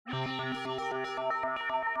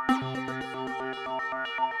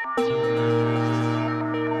Hey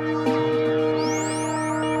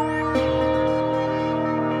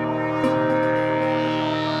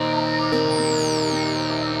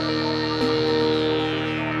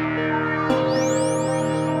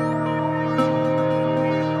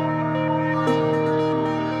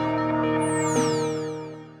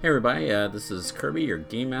everybody, this is Kirby, your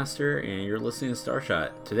Game Master, and you're listening to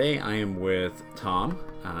Starshot. Today I am with Tom,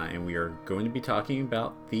 and we are going to be talking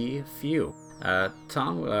about The Few.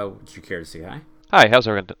 Tom, would you care to say hi? Hi, how's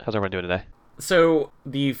everyone doing today? So,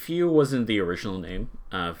 The Few wasn't the original name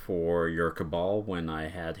for your Cabal when I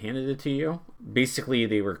had handed it to you. Basically,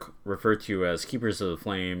 they were referred to as Keepers of the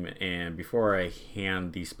Flame, and before I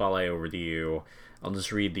hand the spotlight over to you, I'll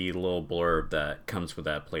just read the little blurb that comes with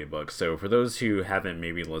that playbook. So, for those who haven't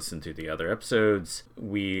maybe listened to the other episodes,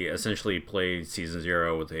 we essentially played Season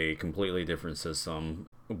 0 with a completely different system.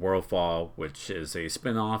 Worldfall, which is a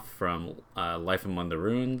spin off from Life Among the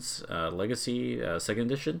Ruins Legacy 2nd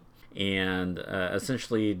Edition. And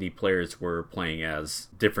essentially the players were playing as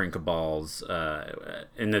different cabals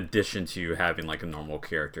in addition to having like a normal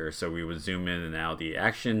character. So we would zoom in and out the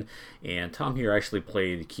action, and Tom here actually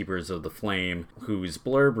played Keepers of the Flame, whose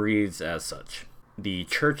blurb reads as such: the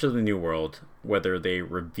Church of the New World, whether they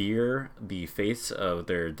revere the faiths of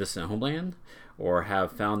their distant homeland or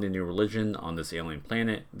have found a new religion on this alien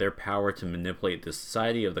planet, their power to manipulate the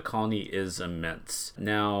society of the colony is immense.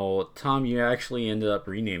 Now, Tom, you actually ended up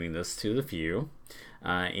renaming this to The Few,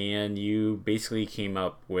 and you basically came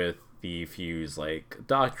up with The Few's like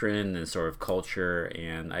doctrine and sort of culture,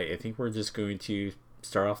 and I think we're just going to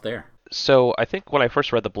start off there. So I think when I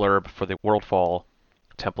first read the blurb for the Worldfall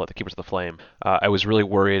template, the Keepers of the Flame, I was really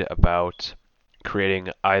worried about creating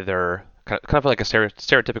either kind of like a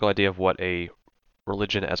stereotypical idea of what a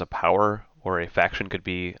religion as a power or a faction could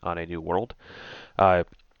be on a new world. Uh,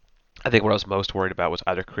 I think what I was most worried about was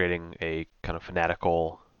either creating a kind of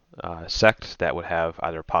fanatical sect that would have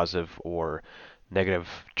either positive or negative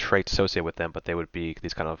traits associated with them, but they would be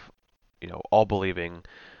these kind of, all believing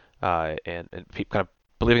and kind of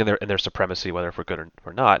believing in their supremacy, whether for good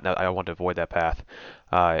or not. Now, I wanted to avoid that path.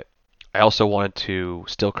 Uh, I also wanted to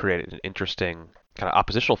still create an interesting kind of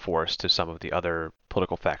oppositional force to some of the other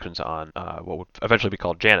political factions on what would eventually be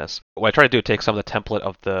called Janus. What I tried to do is take some of the template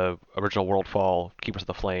of the original Worldfall Keepers of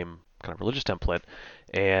the Flame kind of religious template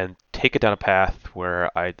and take it down a path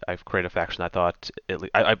where I've created a faction I thought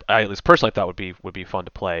I at least personally thought would be fun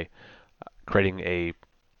to play, creating a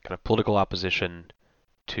kind of political opposition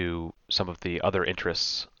to some of the other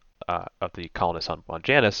interests of the colonists on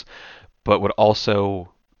Janus, but would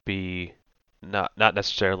also be not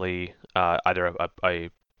necessarily either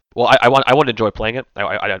well, I wanted to enjoy playing it.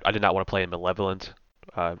 I did not want to play a malevolent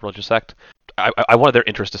religious sect. I wanted their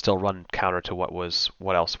interest to still run counter to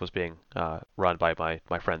what else was being run by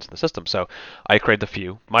my friends in the system. So I created The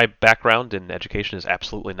Few. My background in education is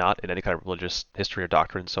absolutely not in any kind of religious history or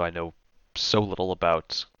doctrine, so I know so little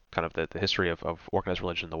about kind of the history of organized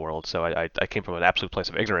religion in the world. So I came from an absolute place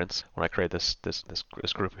of ignorance when I created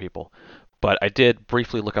this group of people. But I did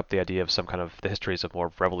briefly look up the idea of some kind of the histories of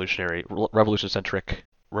more revolution-centric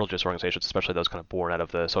religious organizations, especially those kind of born out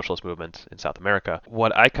of the socialist movement in South America.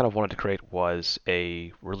 What I kind of wanted to create was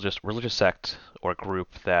a religious sect or group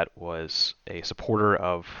that was a supporter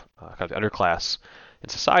of kind of the underclass in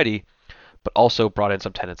society, but also brought in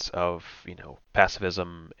some tenets of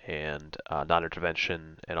pacifism and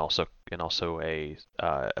non-intervention, and also a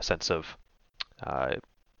sense of a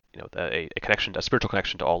connection, a spiritual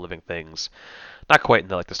connection to all living things, not quite in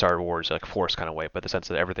the Star Wars like Force kind of way, but the sense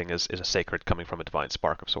that everything is a sacred coming from a divine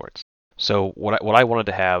spark of sorts. So what I wanted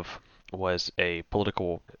to have was a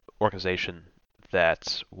political organization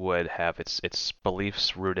that would have its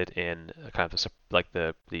beliefs rooted in kind of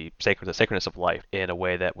the sacredness of life in a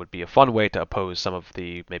way that would be a fun way to oppose some of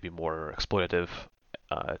the maybe more exploitative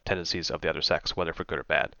tendencies of the other sex, whether for good or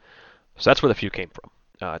bad. So that's where The Few came from.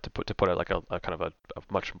 To put it like a kind of a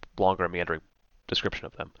much longer meandering description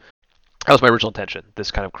of them. That was my original intention.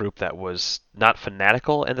 This kind of group that was not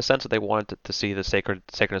fanatical in the sense that they wanted to see the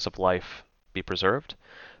sacredness of life be preserved,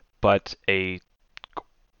 but a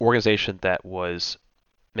organization that was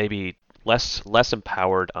maybe less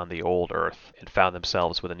empowered on the old Earth and found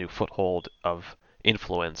themselves with a new foothold of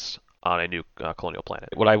influence on a new colonial planet.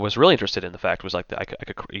 What I was really interested in, the fact, was like I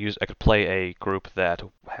could play a group that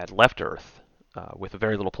had left Earth with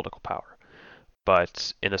very little political power,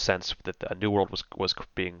 but in a sense that a new world was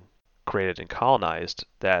being created and colonized,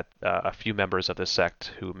 that a few members of this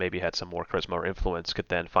sect who maybe had some more charisma or influence could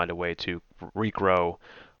then find a way to regrow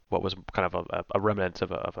what was kind of a remnant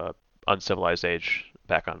of a uncivilized age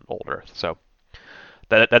back on old Earth. So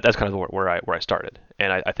that's kind of where I started,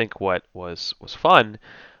 and I think what was fun,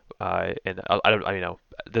 and I don't, you know,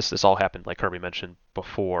 this all happened, like Kirby mentioned,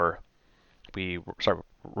 before we started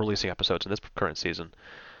releasing episodes in this current season.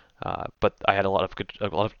 But I had a lot of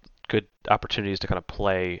good opportunities to kind of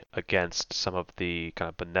play against some of the kind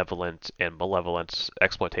of benevolent and malevolent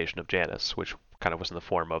exploitation of Janus, which kind of was in the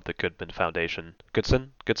form of the Goodman Foundation.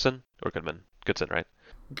 Goodson or Goodman? Goodson, right?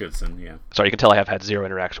 Goodson, yeah. Sorry, you can tell I have had zero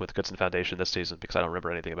interaction with the Goodson Foundation this season because I don't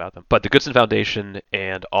remember anything about them. But the Goodson Foundation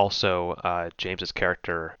and also James's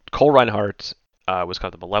character Cole Reinhardt was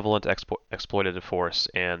kind of the malevolent exploitative force,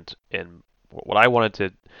 and in what I wanted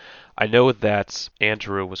to, I know that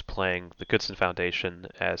Andrew was playing the Goodson Foundation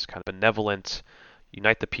as kind of benevolent,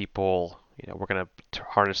 unite the people. You know, we're going to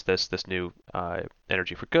harness this new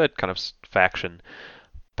energy for good kind of faction.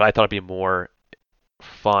 But I thought it'd be more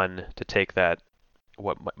fun to take that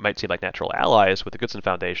what might seem like natural allies with the Goodson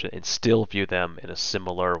Foundation and still view them in a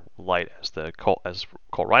similar light as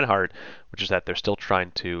Cole Reinhardt, which is that they're still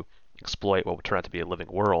trying to exploit what would turn out to be a living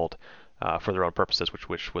world for their own purposes,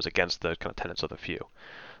 which was against the kind of tenets of the few.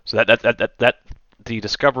 So that the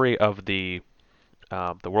discovery of the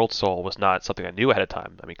World Soul was not something I knew ahead of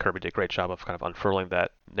time. I mean, Kirby did a great job of kind of unfurling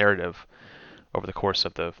that narrative over the course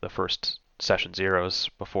of the first session zeros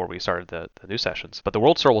before we started the new sessions. But the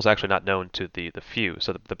World Soul was actually not known to the few.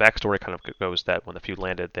 So the backstory kind of goes that when the few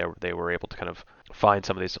landed, they were able to kind of find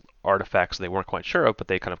some of these artifacts they weren't quite sure of, but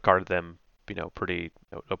they kind of guarded them, you know, pretty,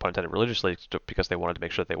 no pun intended, religiously, because they wanted to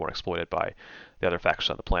make sure that they weren't exploited by the other factions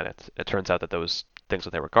on the planet. It turns out that those things that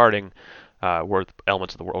they were guarding were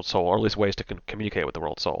elements of the World Soul, or at least ways to communicate with the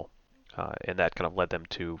World Soul. And that kind of led them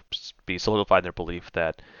to be solidified in their belief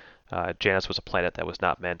that Janus was a planet that was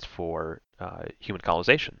not meant for human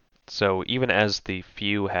colonization. So even as the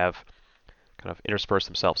few have kind of interspersed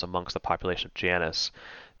themselves amongst the population of Janus,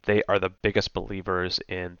 they are the biggest believers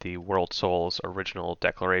in the World Soul's original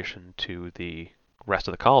declaration to the rest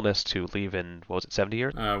of the colonists to leave in, what was it, 70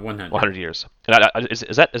 years? 100. 100 years. And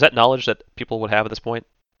is that knowledge that people would have at this point?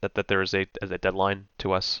 That there is a deadline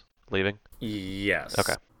to us leaving? Yes.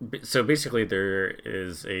 Okay. So basically, there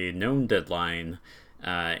is a known deadline,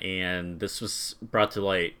 and this was brought to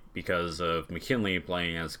light because of McKinley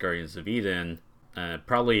playing as Guardians of Eden,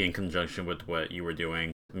 probably in conjunction with what you were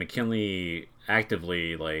doing. McKinley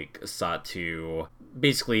actively sought to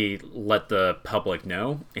basically let the public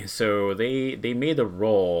know, and so they made a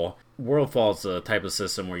roll. Worldfall is a type of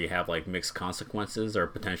system where you have mixed consequences or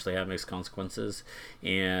potentially have mixed consequences,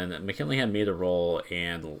 and McKinley had made a roll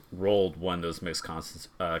and rolled one of those mixed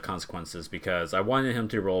consequences because I wanted him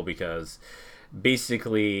to roll because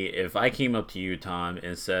basically if I came up to you, Tom,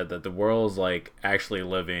 and said that the world's actually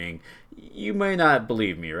living, you might not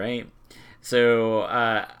believe me, right? So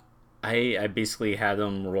I basically had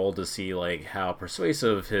him roll to see how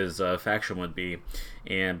persuasive his faction would be,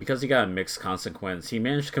 and because he got a mixed consequence, he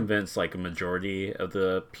managed to convince a majority of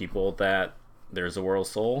the people that there's a world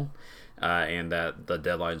soul, and that the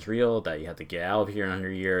deadline's real, that you have to get out of here in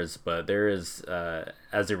 100 years. But there is,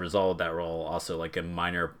 as a result of that roll, also a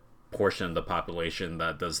minor portion of the population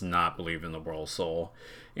that does not believe in the world soul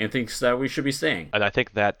and thinks that we should be staying. And I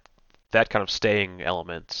think that kind of staying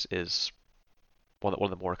element is one of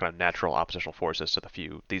the more kind of natural oppositional forces to the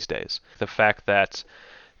few these days. The fact that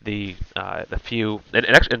the few,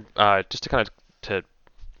 just to kind of to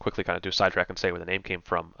quickly kind of do a sidetrack and say where the name came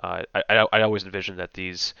from, I always envisioned that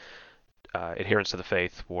these adherents to the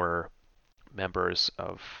faith were members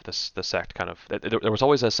of the sect. Kind of there was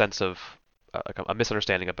always a sense of a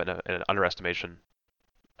misunderstanding of an underestimation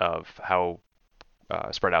of how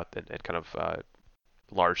spread out and kind of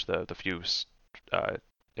large the few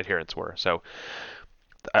adherents were. So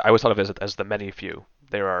I always thought of it as the many few.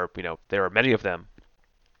 There are many of them,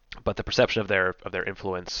 but the perception of their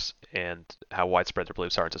influence and how widespread their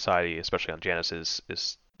beliefs are in society, especially on Janus, is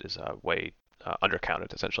way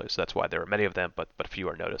undercounted essentially. So that's why there are many of them, but few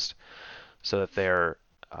are noticed. So that their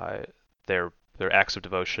acts of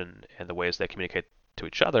devotion and the ways they communicate to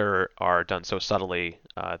each other are done so subtly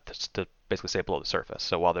to basically stay below the surface.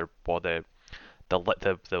 So while the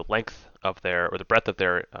length of their, or the breadth of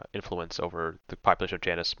their influence over the population of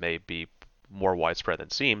Janus may be more widespread than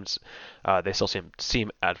seems, they still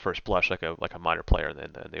seem at first blush like a minor player in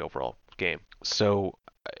the overall game. So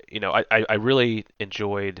I really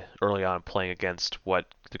enjoyed early on playing against what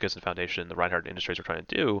the Goodson Foundation and the Reinhardt Industries were trying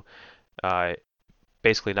to do,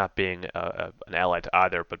 basically not being an ally to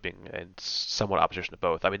either, but being in somewhat opposition to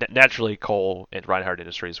both. I mean, naturally, Cole and Reinhardt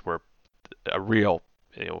Industries were a real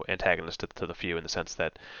antagonist to the few in the sense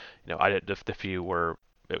that the few were,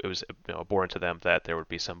 it was abhorrent to them that there would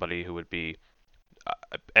be somebody who would be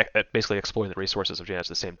basically exploiting the resources of Janus,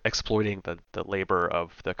 the same exploiting the labor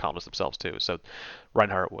of the colonists themselves too. So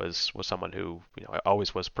Reinhardt was someone who I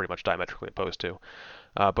always was pretty much diametrically opposed to.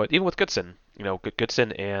 But even with Goodson,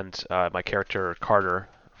 Goodson and my character Carter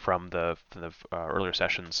from the earlier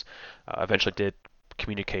sessions eventually did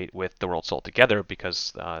communicate with the World Soul together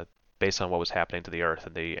because based on what was happening to the Earth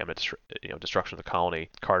and the imminent destruction of the colony,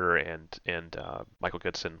 Carter and Michael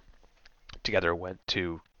Goodson together went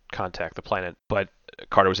to contact the planet, but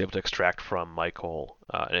Carter was able to extract from Michael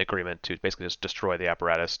an agreement to basically just destroy the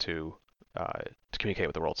apparatus to communicate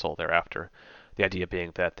with the World Soul thereafter. The idea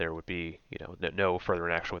being that there would be, no further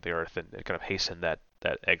interaction with the Earth and kind of hasten that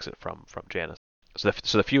exit from Janus. So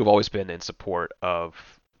the few have always been in support of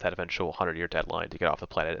that eventual 100-year deadline to get off the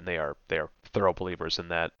planet, and they are thorough believers in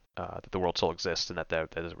that the World Soul exists and that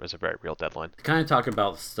is a very real deadline. Kind of talk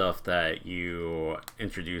about stuff that you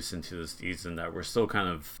introduced into the season that we're still kind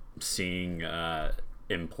of seeing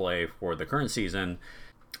in play for the current season.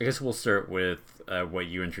 I guess we'll start with what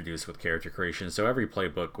you introduced with character creation. So every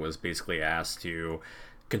playbook was basically asked to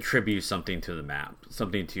contribute something to the map,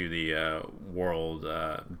 something to the world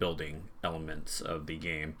building elements of the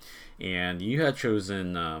game. And you had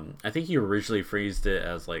chosen, I think you originally phrased it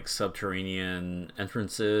as like subterranean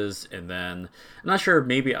entrances, and then I'm not sure,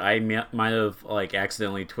 maybe I might have like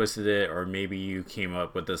accidentally twisted it, or maybe you came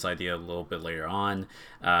up with this idea a little bit later on,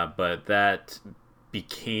 but that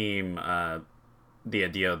became the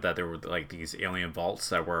idea that there were like these alien vaults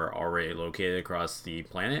that were already located across the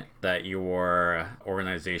planet that your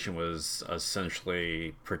organization was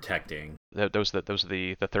essentially protecting. Those are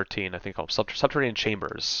the 13, I think, called subterranean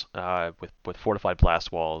chambers with fortified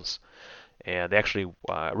blast walls, and they actually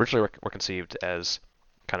originally were conceived as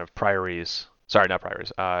kind of priories. Sorry, not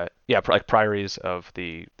priories. Like priories of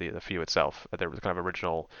the few itself. They were kind of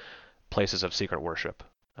original places of secret worship,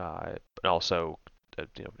 and also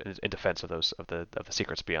in defense of those of the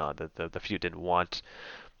secrets beyond. The few didn't want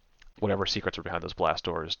whatever secrets were behind those blast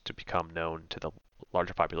doors to become known to the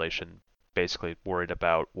larger population. Basically, worried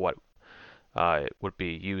about what would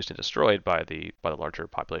be used and destroyed by the larger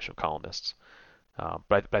population of colonists.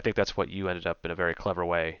 But I think that's what you ended up in a very clever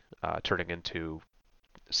way turning into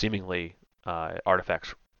seemingly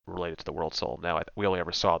artifacts related to the World Soul. Now, we only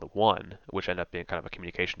ever saw the one, which ended up being kind of a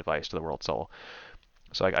communication device to the World Soul.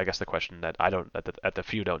 So I guess the question that I don't, that the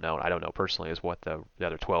few don't know, and I don't know personally, is what the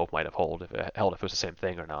other 12 might have held if it was the same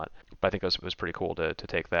thing or not. But I think it was pretty cool to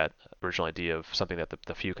take that original idea of something that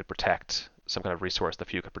the few could protect, some kind of resource the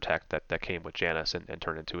few could protect that came with Janus, and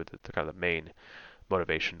turn into the kind of the main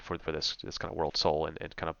motivation for this kind of World Soul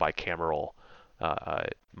and kind of bicameral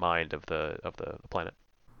mind of the planet.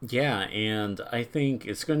 Yeah, and I think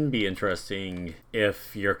it's going to be interesting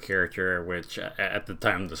if your character, which at the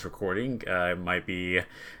time of this recording might be a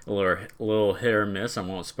little hit or miss. I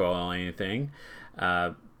won't spoil anything,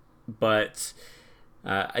 but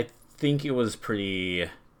I think it was pretty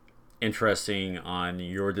interesting on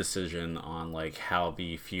your decision on like how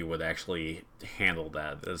the few would actually handle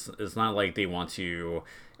that. It's not like they want to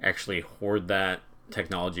actually hoard that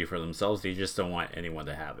technology for themselves. They just don't want anyone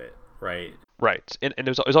to have it, right? Right, and it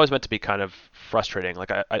was always meant to be kind of frustrating.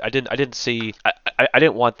 Like I didn't see I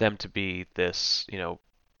didn't want them to be this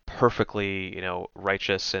perfectly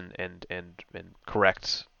righteous and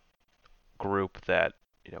correct group that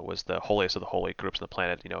was the holiest of the holy groups on the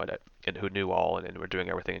planet, and who knew all and were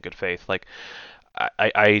doing everything in good faith. Like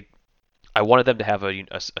I I, I wanted them to have a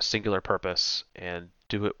singular purpose and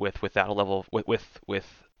do it without a level with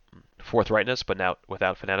forthrightness, but now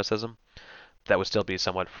without fanaticism. That would still be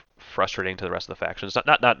somewhat frustrating to the rest of the factions.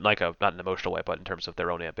 Not like not an emotional way, but in terms of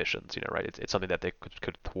their own ambitions. Right? It's something that they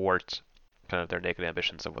could thwart kind of their naked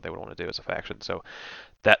ambitions of what they would want to do as a faction. So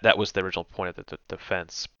that was the original point of the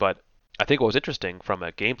defense. But I think what was interesting from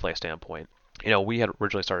a gameplay standpoint, we had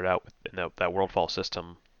originally started out in that Worldfall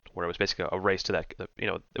system where it was basically a race to that,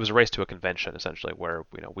 it was a race to a convention essentially, where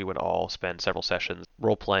we would all spend several sessions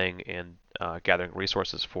role playing and gathering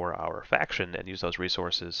resources for our faction and use those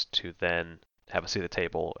resources to then have a seat at the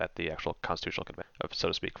table at the actual constitutional convention, so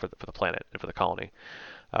to speak, for the planet and for the colony.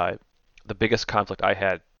 The biggest conflict I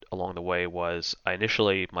had along the way was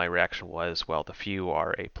initially my reaction was, well, the few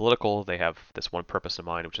are apolitical. They have this one purpose in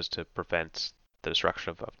mind, which is to prevent the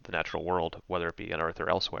destruction of the natural world, whether it be on Earth or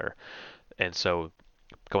elsewhere. And so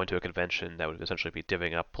going to a convention that would essentially be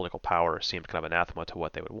divvying up political power seemed kind of anathema to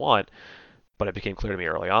what they would want. But it became clear to me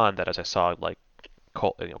early on that as I saw like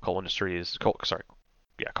Coal Industries,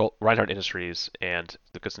 Reinhardt Industries and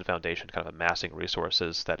the Goodson Foundation kind of amassing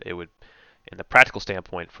resources, that it would, in the practical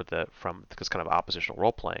standpoint from this kind of oppositional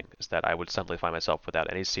role playing, is that I would suddenly find myself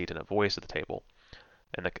without any seat and a voice at the table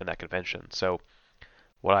in that convention. So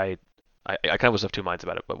what I kind of was of two minds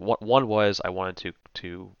about it, but one was I wanted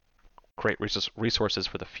to create resources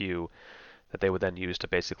for the few that they would then use to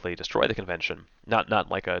basically destroy the convention,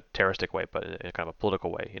 not like a terroristic way, but in a kind of a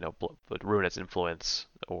political way, would ruin its influence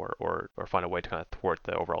or find a way to kind of thwart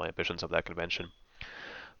the overall ambitions of that convention.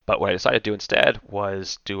 But what I decided to do instead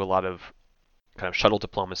was do a lot of kind of shuttle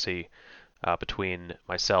diplomacy between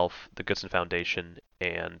myself, the Goodson Foundation,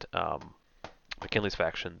 and McKinley's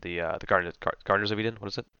faction, the Gardeners of Eden. What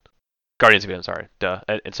is it? Guardians of Eden. Sorry, duh.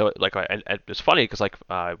 And so like, and it's funny because like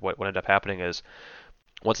what ended up happening is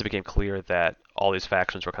once it became clear that all these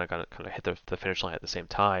factions were kind of hit the finish line at the same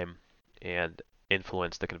time and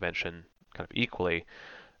influenced the convention kind of equally,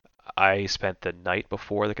 I spent the night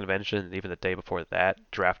before the convention and even the day before that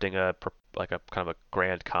drafting a kind of a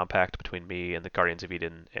grand compact between me and the Guardians of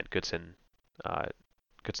Eden and Goodson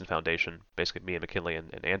Foundation, basically me and McKinley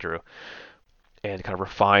and Andrew, and kind of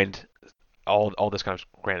refined all this kind of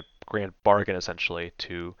grand bargain essentially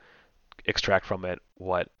to extract from it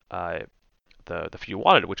what the few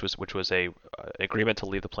wanted, which was a agreement to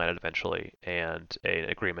leave the planet eventually and an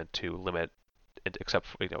agreement to limit, except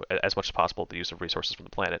as much as possible, the use of resources from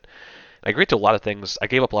the planet. I agreed to a lot of things. I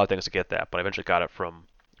gave up a lot of things to get that, but I eventually got it from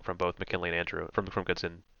both McKinley and Andrew, from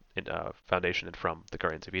Goodson Foundation and from the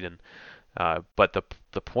Guardians of Eden. But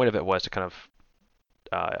the point of it was to kind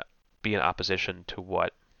of be in opposition to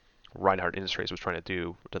what Reinhardt Industries was trying to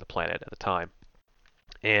do to the planet at the time.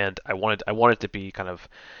 And I wanted to be kind of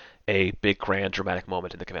a big, grand, dramatic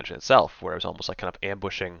moment in the convention itself, where it was almost like kind of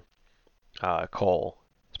ambushing Cole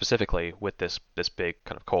specifically with this big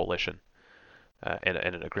kind of coalition and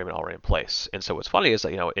an agreement already in place. And so what's funny is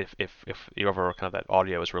that if you ever kind of that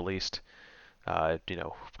audio is released,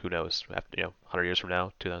 who knows, after, 100 years from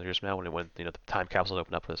now, 2,000 years from now, when the time capsules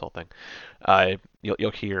open up for this whole thing,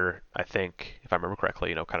 you'll hear, I think, if I remember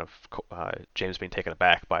correctly, kind of James being taken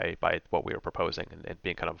aback by what we were proposing and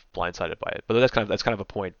being kind of blindsided by it. But that's kind of a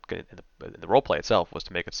point in the role play itself, was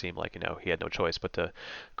to make it seem like he had no choice but to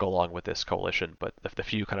go along with this coalition. But the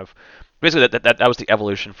few kind of basically that was the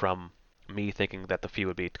evolution from me thinking that the few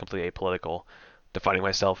would be completely apolitical, defining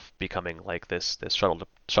myself becoming like this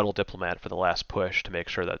shuttle diplomat for the last push to make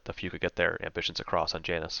sure that the few could get their ambitions across on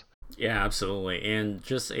Janus. Yeah, absolutely. And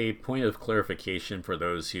just a point of clarification for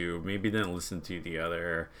those who maybe didn't listen to the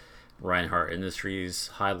other Reinhardt Industries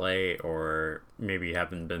highlight, or maybe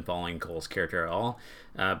haven't been following Cole's character at all.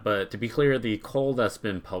 But to be clear, the Cole that's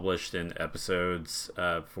been published in episodes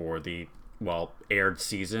for the aired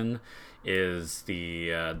season is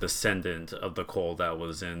the descendant of the Cole that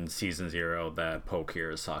was in season 0 that Poke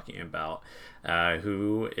here is talking about,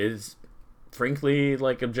 who is frankly,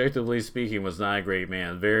 like, objectively speaking, was not a great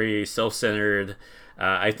man. Very self-centered.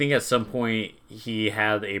 I think at some point he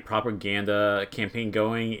had a propaganda campaign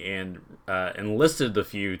going and enlisted the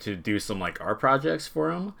few to do some like art projects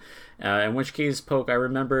for him. In which case, Poke, I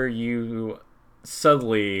remember you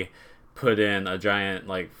subtly put in a giant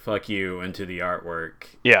like "fuck you" into the artwork.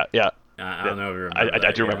 Yeah, yeah. I don't know if you remember that.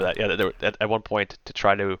 I do remember that. Yeah, at one point to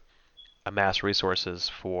try to amass resources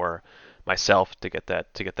for myself to get that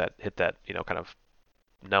hit that kind of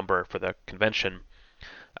number for the convention.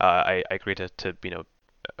 I agreed to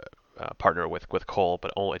partner with Cole,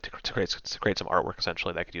 but only to create some artwork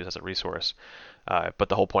essentially that I could use as a resource. But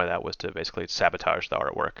the whole point of that was to basically sabotage the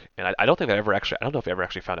artwork, and I don't think I ever actually, I don't know if I ever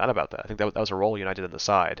actually found out about that. I think that was a role I did on the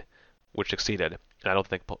side, which succeeded, and I don't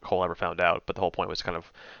think Cole ever found out. But the whole point was to kind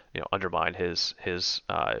of undermine his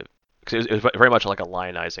it was very much like a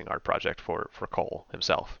lionizing art project for Cole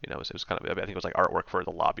himself. It was kind of, I think it was like artwork for the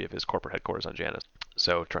lobby of his corporate headquarters on Janus.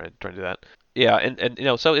 So trying to do that. Yeah,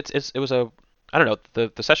 and so it was a, I don't know,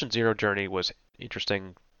 the session 0 journey was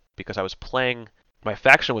interesting because I was playing, my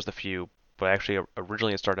faction was the few, but I actually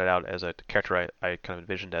originally it started out as a character I kind of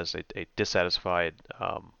envisioned as a dissatisfied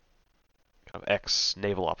kind of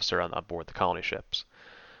ex-naval officer on board the colony ships,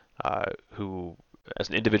 who as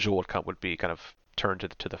an individual would be kind of turned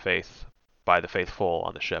to the faith by the faithful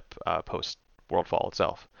on the ship post Worldfall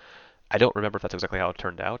itself. I don't remember if that's exactly how it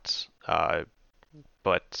turned out,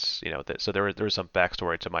 but so there was some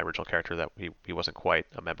backstory to my original character that he wasn't quite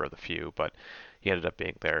a member of the few, but he ended up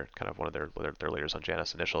being kind of one of their leaders on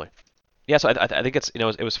Janus initially. Yeah, so I think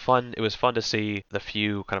it was fun. It was fun to see the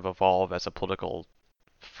few kind of evolve as a political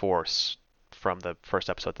force from the first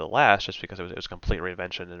episode to the last, just because it was a complete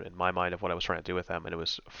reinvention in my mind of what I was trying to do with them, and it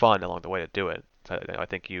was fun along the way to do it. I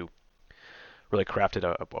think you really crafted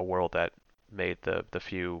a world that made the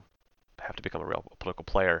few have to become a real political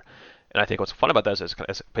player. And I think what's fun about that is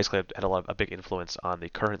it's basically had a big influence on the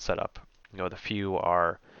current setup. The few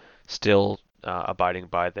are still abiding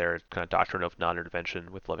by their kind of doctrine of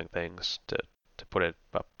non-intervention with living things to to put it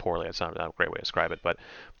poorly. It's not a great way to describe it, but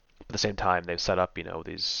at the same time, they've set up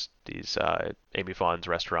these Amy Funds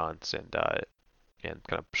restaurants and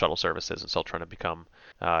kind of shuttle services, and still trying to become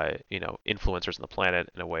influencers on the planet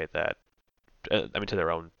in a way that to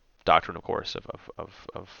their own doctrine, of course,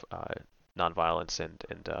 of nonviolence and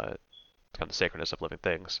kind of the sacredness of living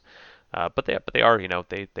things. But they are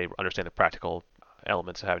they understand the practical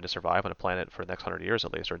elements of having to survive on a planet for the next 100 years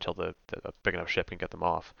at least, or until a big enough ship can get them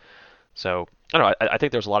off. So I don't know. I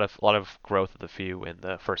think there's a lot of growth of the few in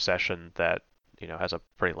the first session that has a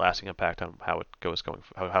pretty lasting impact on how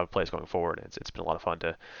how it plays going forward. It's been a lot of fun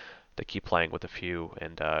to keep playing with the few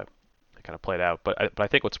and kind of play it out. But I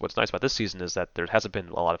think what's nice about this season is that there hasn't been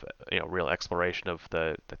a lot of real exploration of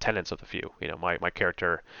the tenets of the few. My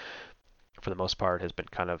character for the most part has been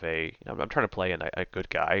kind of I'm trying to play a good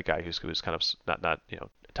guy, a guy who's kind of not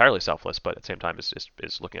entirely selfless, but at the same time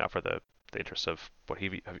is looking out for the interests of what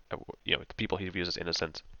the people he views as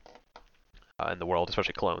innocent in the world,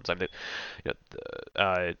 especially clones. I mean,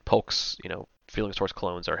 Polk's feelings towards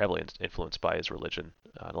clones are heavily influenced by his religion,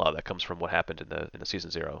 and a lot of that comes from what happened in the season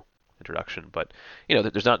 0 introduction. But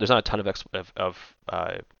there's not a ton of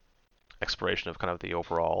exploration of kind of the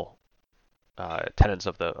overall tenets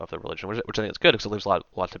of the religion, which I think is good because it leaves a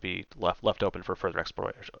lot to be left open for further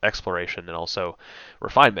exploration and also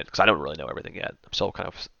refinement. Because I don't really know everything yet. I'm still kind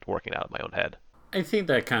of working out in my own head. I think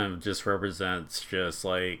that kind of just represents just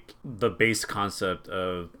like the base concept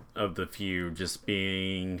of the few just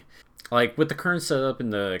being like with the current setup in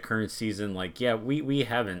the current season. Like, yeah, we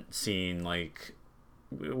haven't seen like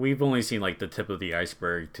we've only seen like the tip of the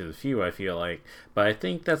iceberg to the few, I feel like, but I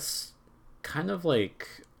think that's kind of like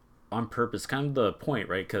on purpose, kind of the point,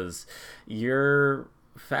 right? Because your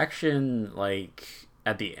faction, like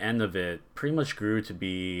at the end of it, pretty much grew to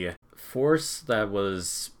be force that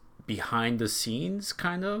was behind the scenes,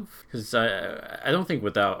 kind of. Because I don't think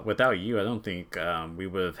without you, I don't think we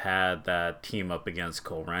would have had that team up against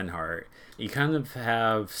Cole Reinhardt. You kind of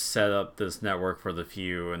have set up this network for the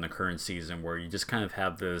few in the current season where you just kind of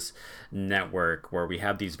have this network where we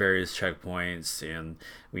have these various checkpoints and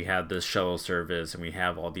we have this shuttle service and we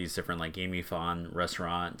have all these different like Amy Fon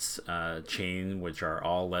restaurants chain, which are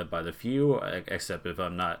all led by the few, except if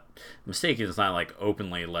I'm not mistaken, it's not like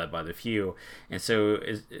openly led by the few. And so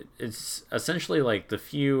it's essentially like the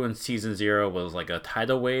few in season 0 was like a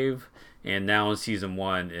tidal wave, and now in season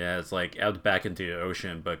 1 it has like ebbed back into the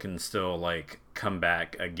ocean but can still like come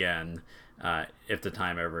back again if the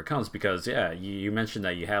time ever comes. Because yeah, you mentioned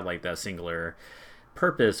that you have like that singular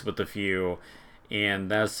purpose with the few,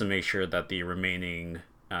 and that's to make sure that the remaining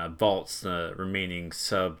vaults, the remaining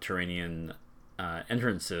subterranean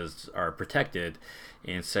entrances are protected.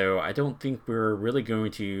 And so I don't think we're really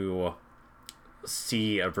going to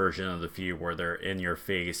see a version of the few where they're in your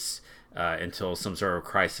face until some sort of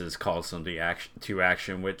crisis calls them to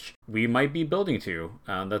action, which we might be building to.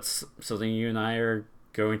 That's something you and I are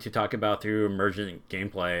going to talk about through emergent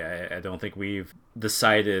gameplay. I don't think we've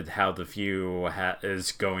decided how the few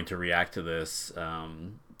is going to react to this,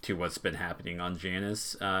 to what's been happening on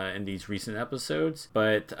Janus in these recent episodes,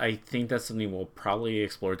 but I think that's something we'll probably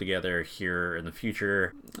explore together here in the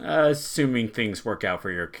future, assuming things work out for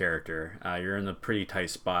your character. You're in a pretty tight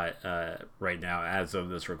spot right now as of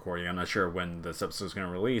this recording. I'm not sure when this episode is going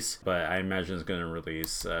to release, but I imagine it's going to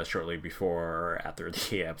release shortly before or after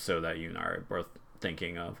the episode that you and I are both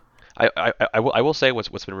thinking of. I will say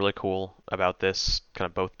what's been really cool about this kind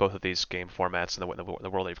of both of these game formats and the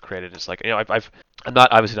world they've created is like I'm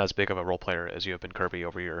not obviously not as big of a role player as you have been, Kirby,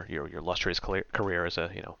 over your illustrious career as a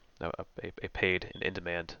paid and in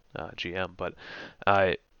demand GM, but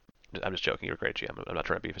I'm just joking. You're a great GM. I'm not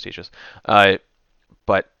trying to be facetious.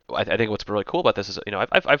 But I think what's really cool about this is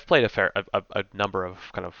I've played a number of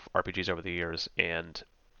kind of RPGs over the years, and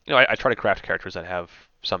I try to craft characters that have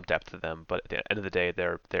some depth to them, but at the end of the day,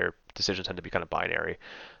 their decisions tend to be kind of binary.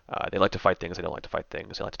 They like to fight things, they don't like to fight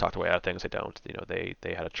things. They like to talk their way out of things, they don't. They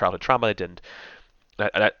had a childhood trauma, they didn't,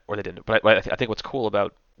 or they didn't. But I think what's cool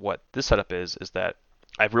about what this setup is that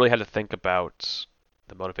I've really had to think about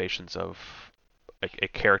the motivations of a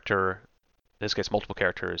character, in this case multiple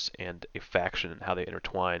characters, and a faction and how they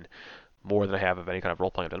intertwine more than I have of any kind of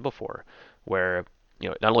role playing I've done before. Where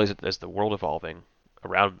not only is the world evolving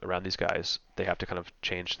around these guys, they have to kind of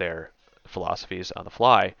change their philosophies on the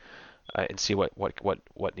fly and see what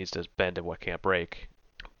needs to bend and what can't break,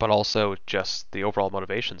 but also just the overall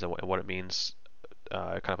motivations and what it means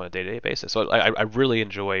kind of on a day-to-day basis. So I really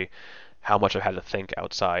enjoy how much I've had to think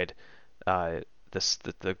outside the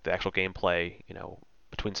actual gameplay,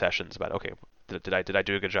 between sessions about, okay, did I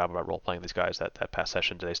do a good job about role playing these guys that past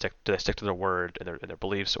session? Did they stick to their word and their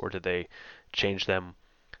beliefs, or did they change them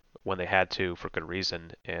when they had to for good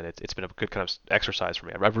reason? And it's been a good kind of exercise for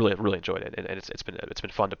me. I've really enjoyed it, and it's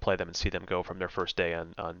been fun to play them and see them go from their first day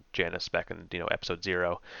on Janus back in episode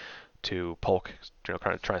 0 to Polk, kind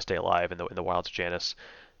of trying to stay alive in the wilds of Janus,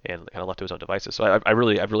 and kind of left to his own devices. So I've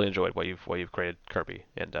really enjoyed what you've created, Kirby,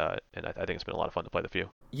 and I think it's been a lot of fun to play the few.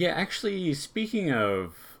 Yeah, actually, speaking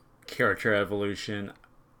of character evolution,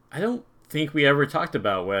 I don't think we ever talked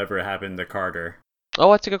about whatever happened to Carter.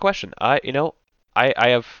 Oh, that's a good question. I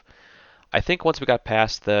think once we got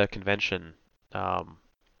past the convention,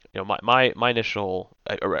 my initial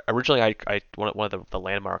originally I one of the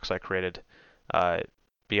landmarks I created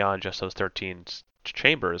beyond just those 13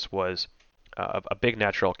 chambers was a big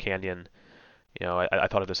natural canyon. I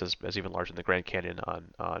thought of this as even larger than the Grand Canyon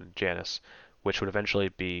on Janus, which would eventually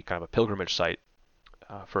be kind of a pilgrimage site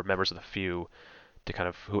for members of the few to kind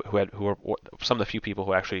of who were some of the few people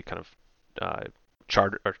who actually kind of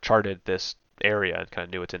charted this area and kind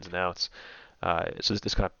of knew its ins and outs. So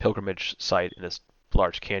this kind of pilgrimage site in this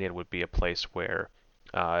large canyon would be a place where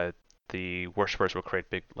the worshippers would create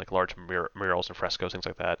big, like large murals and frescoes, things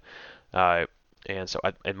like that. And so,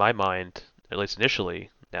 in my mind, at least initially,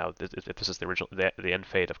 now if this is the end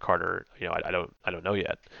fate of Carter, I don't know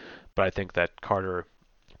yet, but I think that Carter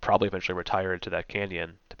probably eventually retired to that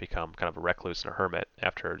canyon to become kind of a recluse and a hermit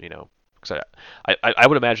after, because I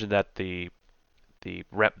would imagine that the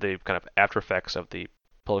kind of after effects of the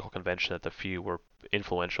political convention that the few were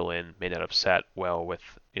influential in may not have sat well with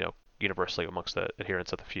universally amongst the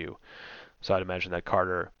adherents of the few. So I'd imagine that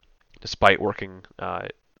Carter, despite working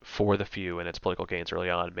for the few and its political gains early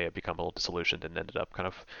on, may have become a little disillusioned and ended up kind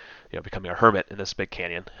of becoming a hermit in this big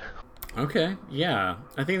canyon. Okay, yeah,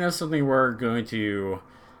 I think that's something we're going to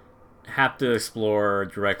have to explore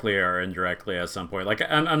directly or indirectly at some point. Like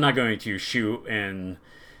I'm not going to shoehorn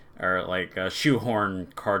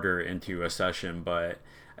Carter into a session, but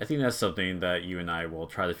I think that's something that you and I will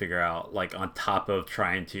try to figure out, like on top of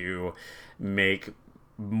trying to make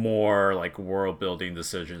more like world building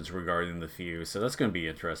decisions regarding the few. So that's going to be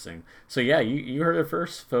interesting. So yeah, you heard it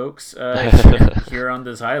first, folks. Here on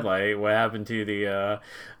this highlight, what happened to the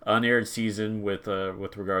unaired season with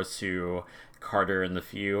regards to Carter and the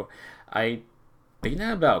few. I think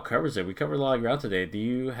that about covers it. We covered a lot of ground today. Do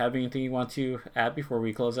you have anything you want to add before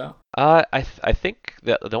we close out? I think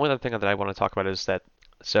that the only other thing that I want to talk about is that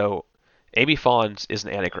Amy Fawns is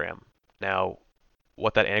an anagram. Now,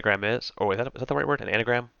 what that anagram is, or wait, is that the right word? An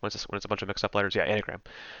anagram? When it's a bunch of mixed up letters? Yeah, anagram.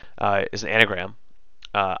 Is an anagram.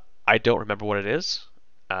 I don't remember what it is.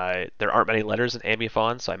 There aren't many letters in Amy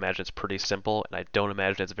Fawns, so I imagine it's pretty simple, and I don't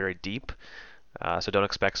imagine it's very deep. So don't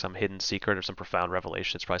expect some hidden secret or some profound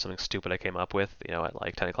revelation. It's probably something stupid I came up with, at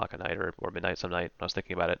like 10 o'clock at night or midnight some night when I was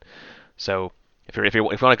thinking about it. So if you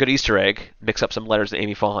want a good Easter egg, mix up some letters in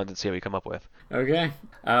Amy Fawns and see what you come up with. Okay.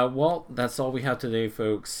 Well, that's all we have today,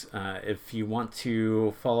 folks. If you want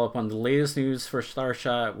to follow up on the latest news for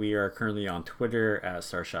Starshot, we are currently on Twitter at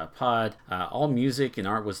StarshotPod. All music and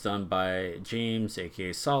art was done by James,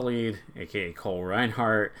 aka Solid, aka Cole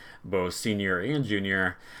Reinhardt, both senior and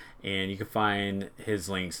junior. And you can find his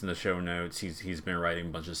links in the show notes. He's been writing a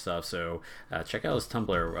bunch of stuff, so check out his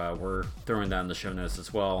Tumblr. We're throwing that in the show notes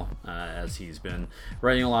as well, as he's been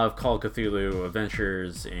writing a lot of Call of Cthulhu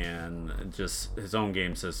adventures and just his own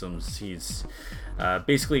game systems. He's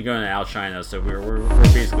basically going to outshine us, so we're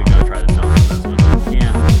basically going to try to tell him as much as we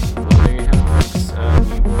can. Well, there you have it, folks.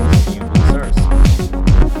 We will see you in the stars.